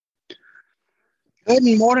Good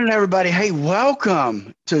morning, everybody. Hey,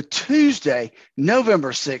 welcome to Tuesday,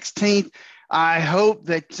 November 16th. I hope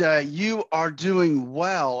that you are doing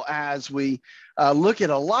well as we look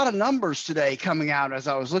at a lot of numbers today coming out. As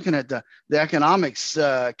I was looking at the economics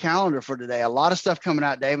calendar for today, a lot of stuff coming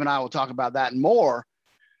out. Dave and I will talk about that and more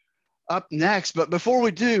up next. But before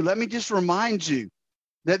we do, let me just remind you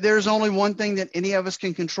that there's only one thing that any of us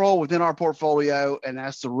can control within our portfolio, and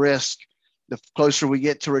that's the risk. The closer we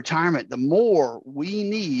get to retirement, the more we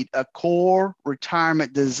need a core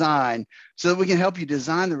retirement design so that we can help you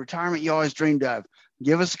design the retirement you always dreamed of.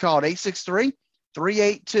 Give us a call at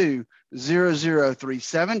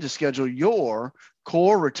 863-382-0037 to schedule your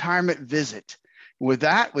core retirement visit. With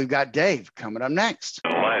that, we've got Dave coming up next.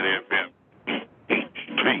 Let it be.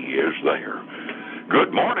 He is there.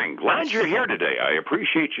 Good morning. Glad you're here today. I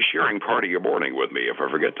appreciate you sharing part of your morning with me. If I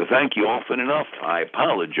forget to thank you often enough, I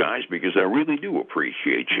apologize because I really do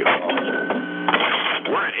appreciate you.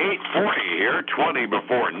 We're at 8:40 here, 20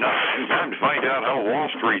 before 9. Time to find out how Wall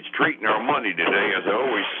Street's treating our money today. As I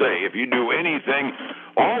always say, if you do anything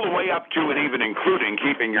all the way up to and even including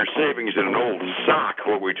keeping your savings in an old sock,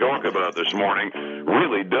 what we talk about this morning,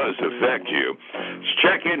 really does affect you. Let's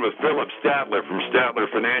check in with Phillip Statler from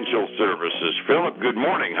Statler Financial Services. Phillip, good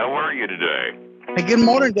morning. How are you today? Hey, good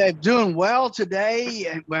morning, Dave. Doing well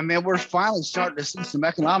today. I mean, we're finally starting to see some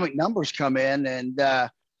economic numbers come in, and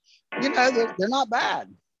they're not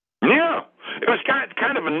bad. Yeah. It was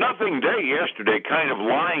kind of a nothing day yesterday, kind of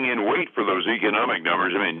lying in wait for those economic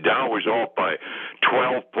numbers. I mean, Dow was off by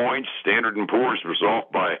 12 points. Standard & Poor's was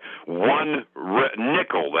off by one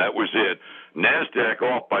nickel. That was it. NASDAQ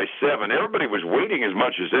off by 7. Everybody was waiting as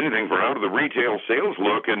much as anything for how do the retail sales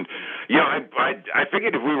look. And, I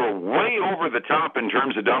figured if we were way over the top in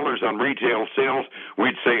terms of dollars on retail sales,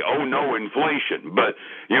 we'd say, oh, no, inflation. But,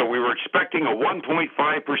 we were expecting a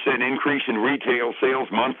 1.5% increase in retail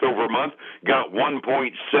sales month over month, got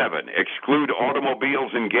 1.7. Exclude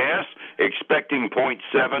automobiles and gas, expecting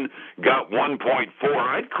 0.7, got 1.4.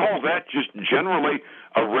 I'd call that just generally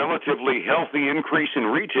a relatively healthy increase in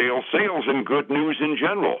retail sales and good news in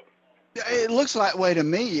general. It looks that way to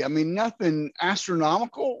me. I mean, nothing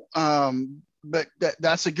astronomical, but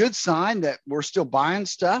that's a good sign that we're still buying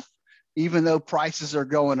stuff, even though prices are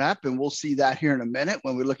going up. And we'll see that here in a minute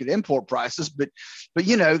when we look at import prices. But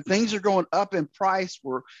things are going up in price.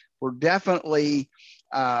 We're definitely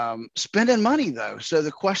spending money, though. So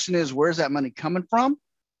the question is, where's that money coming from?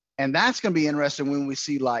 And that's going to be interesting when we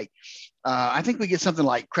see, I think we get something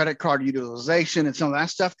like credit card utilization and some of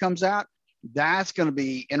that stuff comes out. That's going to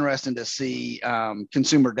be interesting to see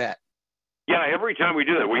consumer debt. Yeah, every time we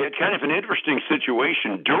do that, we had kind of an interesting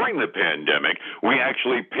situation during the pandemic. We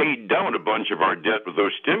actually paid down a bunch of our debt with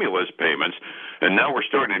those stimulus payments, and now we're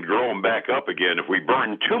starting to grow them back up again. If we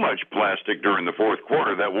burn too much plastic during the fourth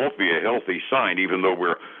quarter, that won't be a healthy sign, even though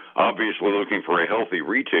we're obviously looking for a healthy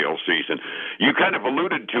retail season. You kind of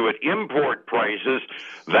alluded to it, import prices,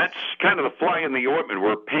 that's kind of the fly in the ointment.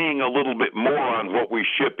 We're paying a little bit more on what we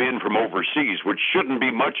ship in from overseas, which shouldn't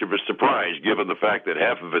be much of a surprise given the fact that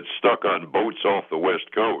half of it's stuck on boats off the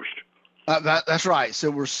West Coast. That's right.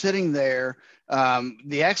 So we're sitting there.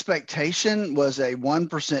 The expectation was a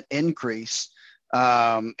 1% increase.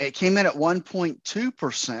 It came in at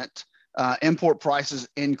 1.2%. Import prices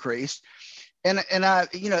increased. And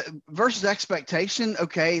versus expectation,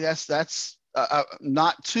 okay, that's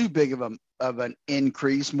not too big of an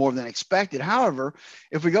increase, more than expected. However,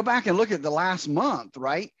 if we go back and look at the last month,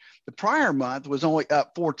 right, the prior month was only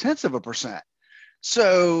up 0.4%.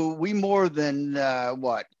 So we more than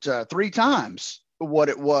 3 times what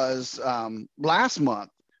it was last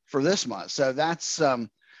month for this month. So that's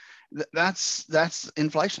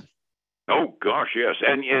inflation. Oh, gosh, yes.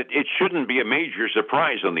 And it shouldn't be a major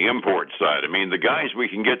surprise on the import side. I mean, the guys we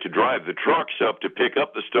can get to drive the trucks up to pick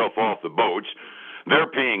up the stuff off the boats, they're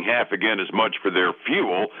paying half again as much for their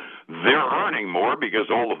fuel. They're earning more because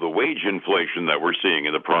all of the wage inflation that we're seeing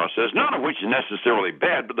in the process, none of which is necessarily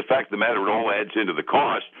bad, but the fact of the matter, it all adds into the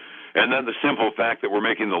cost. And then the simple fact that we're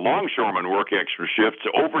making the longshoremen work extra shifts,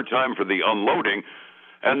 overtime for the unloading.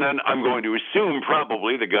 And then I'm going to assume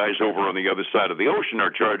probably the guys over on the other side of the ocean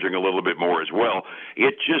are charging a little bit more as well.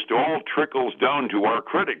 It just all trickles down to our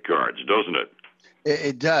credit cards, doesn't it?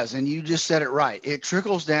 It does. And you just said it right. It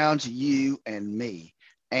trickles down to you and me.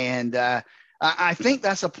 And I think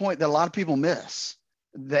that's a point that a lot of people miss.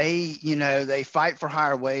 They fight for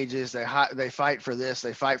higher wages. They fight for this.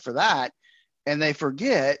 They fight for that. And they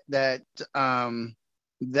forget that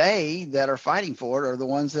they that are fighting for it are the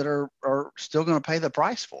ones that are still going to pay the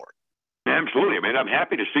price for it. Absolutely. I mean, I'm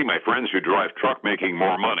happy to see my friends who drive truck making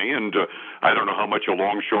more money, and I don't know how much a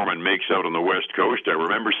longshoreman makes out on the West Coast. I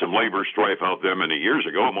remember some labor strife out there many years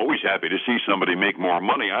ago. I'm always happy to see somebody make more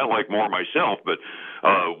money. I like more myself, but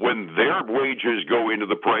when their wages go into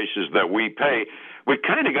the prices that we pay, we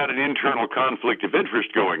kind of got an internal conflict of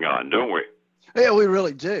interest going on, don't we? Yeah, we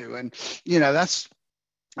really do. And, that's,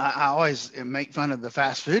 I always make fun of the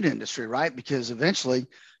fast food industry, right? Because eventually,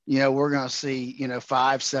 we're going to see, $5,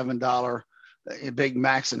 $7 Big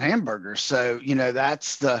Macs and hamburgers. So,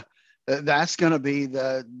 that's going to be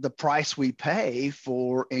the price we pay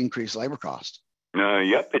for increased labor cost.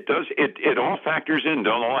 Yep, it does. It all factors in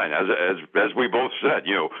down the line. As we both said,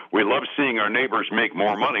 we love seeing our neighbors make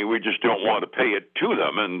more money. We just don't want to pay it to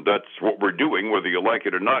them, and that's what we're doing, whether you like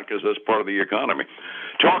it or not, because that's part of the economy.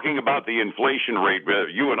 Talking about the inflation rate,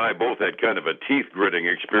 you and I both had kind of a teeth-gritting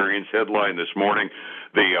experience. Headline this morning: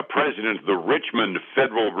 the president of the Richmond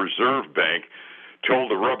Federal Reserve Bank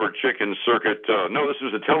told the Rubber Chicken Circuit, no, this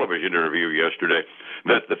was a television interview yesterday,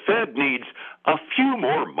 that the Fed needs a few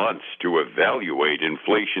more months to evaluate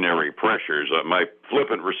inflationary pressures. My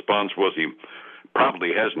flippant response was he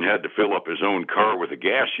probably hasn't had to fill up his own car with the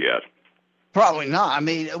gas yet. Probably not. I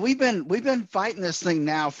mean, we've been fighting this thing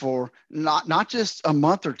now for not just a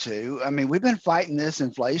month or two. I mean, we've been fighting this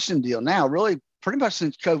inflation deal now really pretty much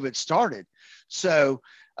since COVID started. So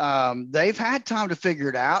they've had time to figure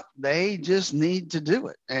it out. They just need to do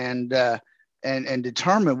it and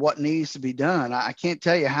determine what needs to be done. I can't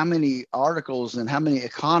tell you how many articles and how many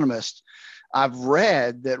economists I've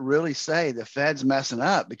read that really say the Fed's messing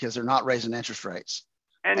up because they're not raising interest rates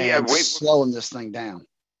and slowing this thing down.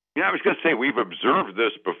 Yeah, I was going to say, we've observed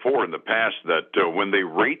this before in the past, that when they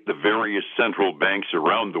rate the various central banks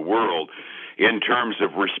around the world in terms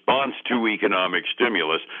of response to economic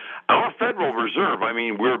stimulus, our Federal Reserve, I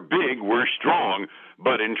mean, we're big, we're strong,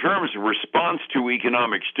 but in terms of response to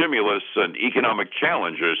economic stimulus and economic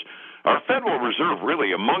challenges, our Federal Reserve,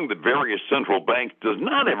 really, among the various central banks, does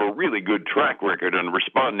not have a really good track record on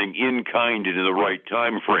responding in kind and in the right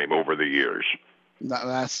time frame over the years.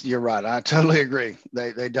 You're right. I totally agree.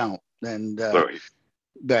 They don't. And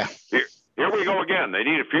yeah. Here we go again. They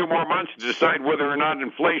need a few more months to decide whether or not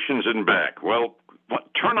inflation's in back. Well,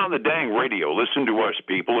 turn on the dang radio. Listen to us,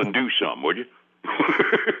 people, and do some, would you?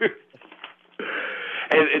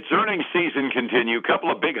 It's earnings season continue. A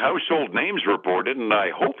couple of big household names reported, and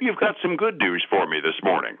I hope you've got some good news for me this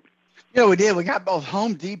morning. Yeah, we did. We got both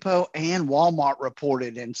Home Depot and Walmart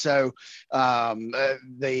reported. And so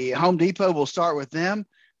the Home Depot, we'll start with them.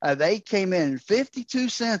 They came in 52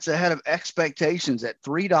 cents ahead of expectations at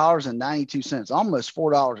 $3.92, almost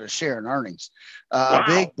 $4 a share in earnings. Wow. A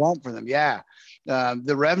big bump for them. Yeah.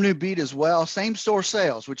 The revenue beat as well. Same store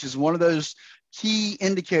sales, which is one of those key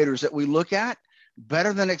indicators that we look at,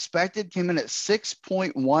 better than expected, came in at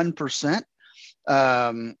 6.1%.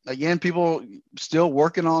 Again, people still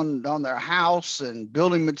working on their house and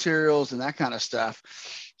building materials and that kind of stuff.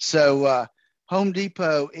 So Home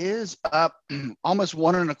Depot is up almost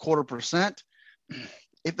 1.25%.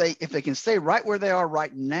 If they can stay right where they are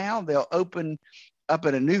right now, they'll open up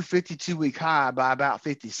at a new 52-week high by about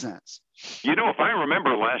 50 cents. If I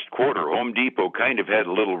remember last quarter, Home Depot kind of had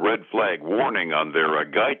a little red flag warning on their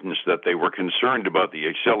guidance that they were concerned about the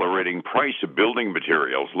accelerating price of building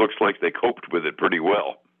materials. Looks like they coped with it pretty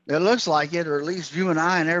well. It looks like it, or at least you and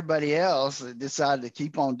I and everybody else decided to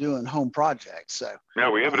keep on doing home projects. So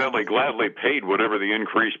yeah, we evidently gladly paid whatever the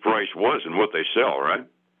increased price was and what they sell, right?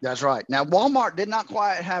 That's right. Now, Walmart did not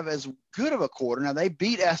quite have as good of a quarter. Now, they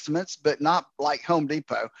beat estimates, but not like Home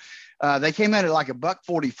Depot. They came in at like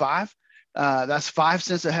 $1.45. That's 5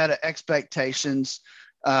 cents ahead of expectations.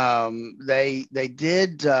 They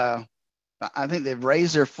did. I think they've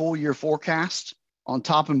raised their full year forecast on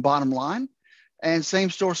top and bottom line, and same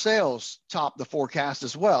store sales topped the forecast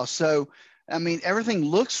as well. So, I mean, everything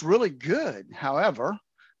looks really good. However,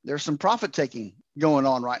 there's some profit taking going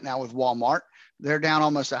on right now with Walmart. They're down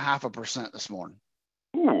almost 0.5% this morning.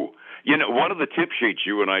 Ooh. One of the tip sheets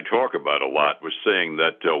you and I talk about a lot was saying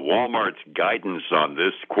that Walmart's guidance on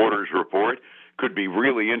this quarter's report could be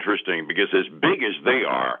really interesting because as big as they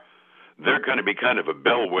are, they're going to be kind of a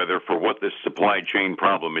bellwether for what this supply chain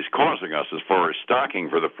problem is causing us as far as stocking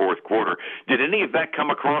for the fourth quarter. Did any of that come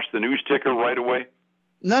across the news ticker right away?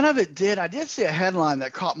 None of it did. I did see a headline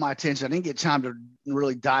that caught my attention. I didn't get time to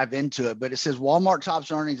really dive into it, but it says Walmart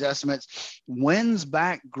tops earnings estimates, wins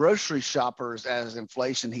back grocery shoppers as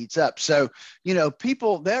inflation heats up. So,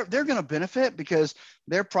 people, they're going to benefit because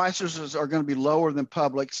their prices are going to be lower than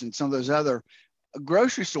Publix and some of those other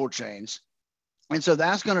grocery store chains. And so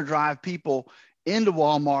that's going to drive people into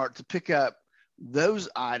Walmart to pick up those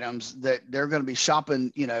items that they're going to be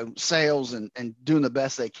shopping, sales and doing the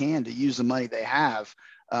best they can to use the money they have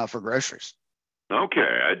for groceries.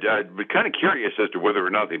 Okay, I'd be kind of curious as to whether or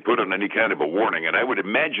not they put on any kind of a warning, and I would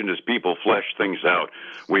imagine as people flesh things out,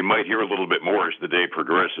 we might hear a little bit more as the day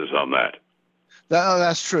progresses on that. Oh,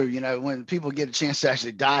 that's true. When people get a chance to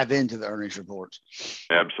actually dive into the earnings reports.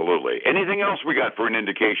 Absolutely. Anything else we got for an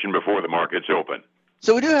indication before the markets open?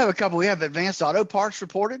 So we do have a couple. We have Advanced Auto Parts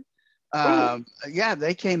reported. Yeah,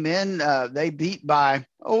 they came in. They beat by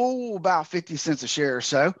about 50 cents a share or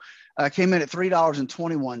so. Came in at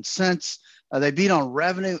 $3.21. They beat on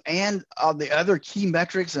revenue and the other key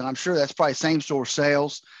metrics, and I'm sure that's probably same store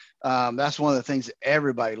sales. That's one of the things that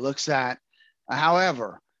everybody looks at.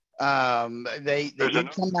 However, they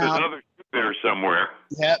did come out. There's another there somewhere.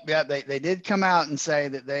 Yep. They did come out and say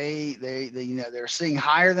that they they're seeing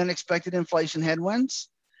higher than expected inflation headwinds,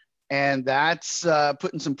 and that's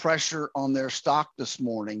putting some pressure on their stock this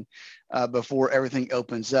morning before everything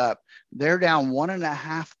opens up. They're down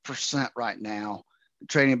 1.5% right now,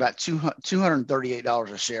 trading about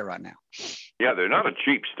 $238 a share right now. Yeah, they're not a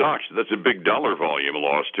cheap stock. So that's a big dollar volume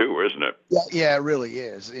loss too, isn't it? Yeah, it really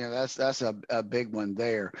is. That's a big one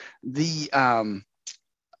there. The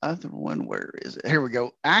other one, where is it? Here we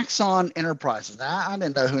go. Axon Enterprises. I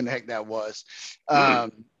didn't know who in the heck that was,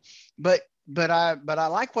 but I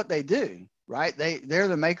like what they do. Right? They're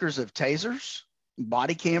the makers of tasers,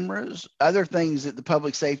 body cameras, other things that the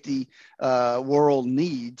public safety world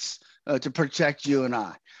needs to protect you and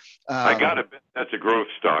I. I got to bet that's a growth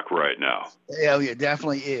stock right now. Yeah, it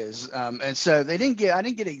definitely is. And so I didn't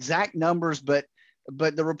get exact numbers, but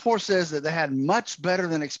the report says that they had much better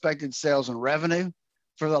than expected sales and revenue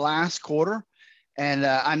for the last quarter. And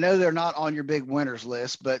I know they're not on your big winners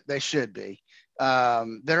list, but they should be.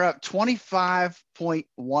 They're up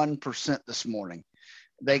 25.1% this morning.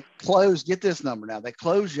 They closed, get this number now, they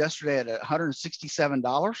closed yesterday at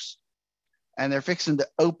 $167, and they're fixing to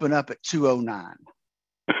open up at $209.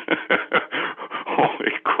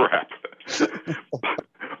 Holy crap.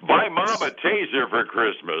 Buy mom a taser for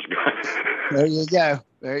Christmas. There you go.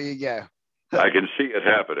 I can see it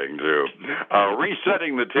happening too.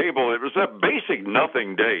 Resetting the table. It was a basic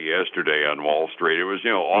nothing day yesterday on Wall Street. It was,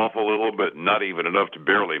 off a little, but not even enough to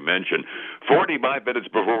barely mention. 45 minutes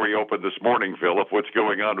before we opened this morning, Phillip, what's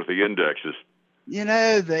going on with the indexes? The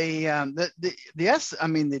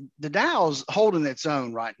Dow's holding its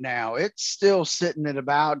own right now. It's still sitting at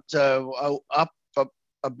about up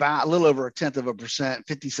about a little over 0.1%,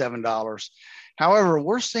 $57. However,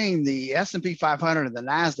 we're seeing the S&P 500 and the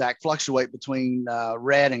NASDAQ fluctuate between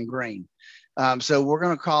red and green. So we're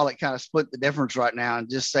going to call it kind of split the difference right now and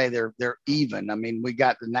just say they're even. I mean, we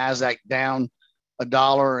got the NASDAQ down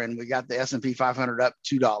 $1 and we got the S&P 500 up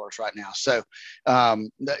 $2 right now. So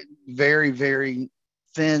very, very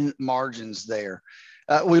thin margins there.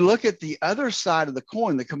 We look at the other side of the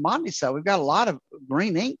coin, the commodity side. We've got a lot of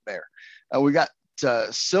green ink there. We got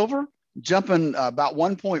silver jumping about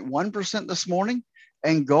 1.1% this morning,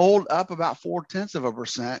 and gold up about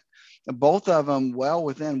 0.4%. Both of them well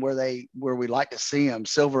within where we like to see them.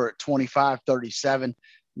 Silver at $25.37,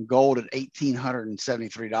 gold at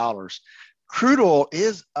 $1,873. Crude oil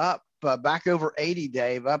is up back over 80,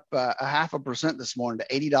 Dave, up 0.5% this morning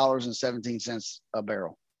to $80.17 a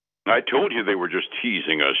barrel. I told you they were just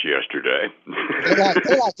teasing us yesterday. They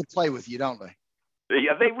like to play with you, don't they?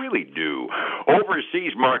 Yeah, they really do.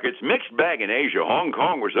 Overseas markets, mixed bag in Asia. Hong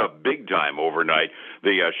Kong was up big time overnight.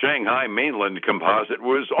 The Shanghai mainland composite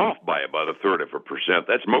was off by about 0.33%.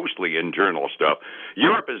 That's mostly internal stuff.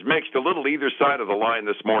 Europe is mixed a little either side of the line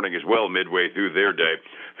this morning as well, midway through their day.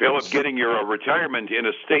 Phillip, getting your retirement in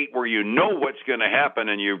a state where you know what's going to happen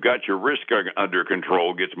and you've got your risk under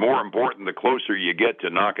control gets more important the closer you get to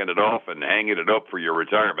knocking it off and hanging it up for your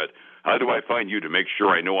retirement. How do I find you to make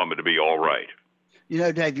sure I know I'm going to be all right?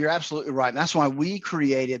 Dave, you're absolutely right. And that's why we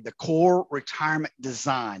created the Core Retirement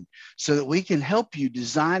Design, so that we can help you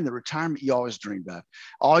design the retirement you always dreamed of.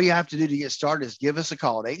 All you have to do to get started is give us a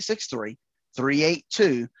call at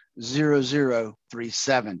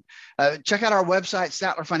 863-382-0037. Check out our website,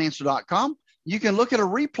 statlerfinancial.com. You can look at a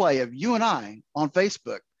replay of you and I on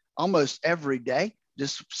Facebook almost every day.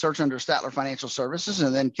 Just search under Statler Financial Services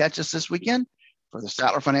and then catch us this weekend for the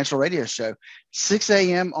Statler Financial Radio Show, 6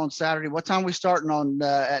 a.m. on Saturday. What time are we starting on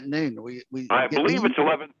at noon? I believe it's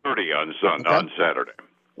 11:30 on Saturday.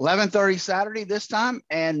 11:30 Saturday this time,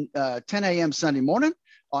 and 10 a.m. Sunday morning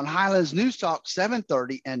on Highlands News Talk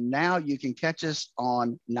 7:30. And now you can catch us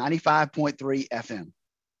on 95.3 FM.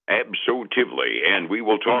 Absolutely. And we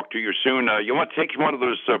will talk to you soon. You want to take one of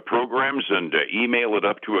those programs and email it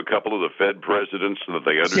up to a couple of the Fed presidents so that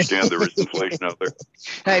they understand there is inflation out there?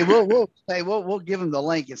 Hey, we'll give them the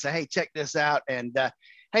link and say, hey, check this out. And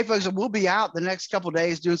hey, folks, we'll be out the next couple of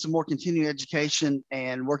days doing some more continuing education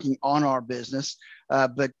and working on our business.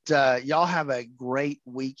 But y'all have a great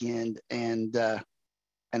weekend and a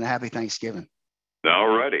happy Thanksgiving. All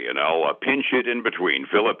righty, and I'll pinch it in between.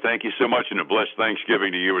 Phillip, thank you so much, and a blessed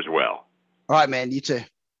Thanksgiving to you as well. All right, man. You too.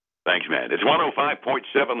 Thanks, man. It's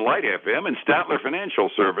 105.7 Light FM and Statler Financial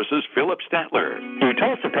Services, Phillip Statler.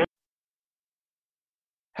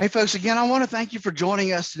 Hey, folks, again, I want to thank you for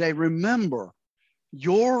joining us today. Remember,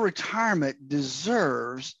 your retirement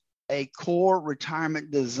deserves a core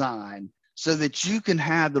retirement design so that you can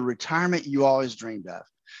have the retirement you always dreamed of.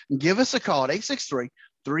 And give us a call at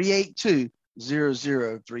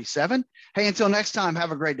 863-382-0037. Hey, until next time,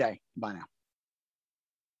 have a great day. Bye now.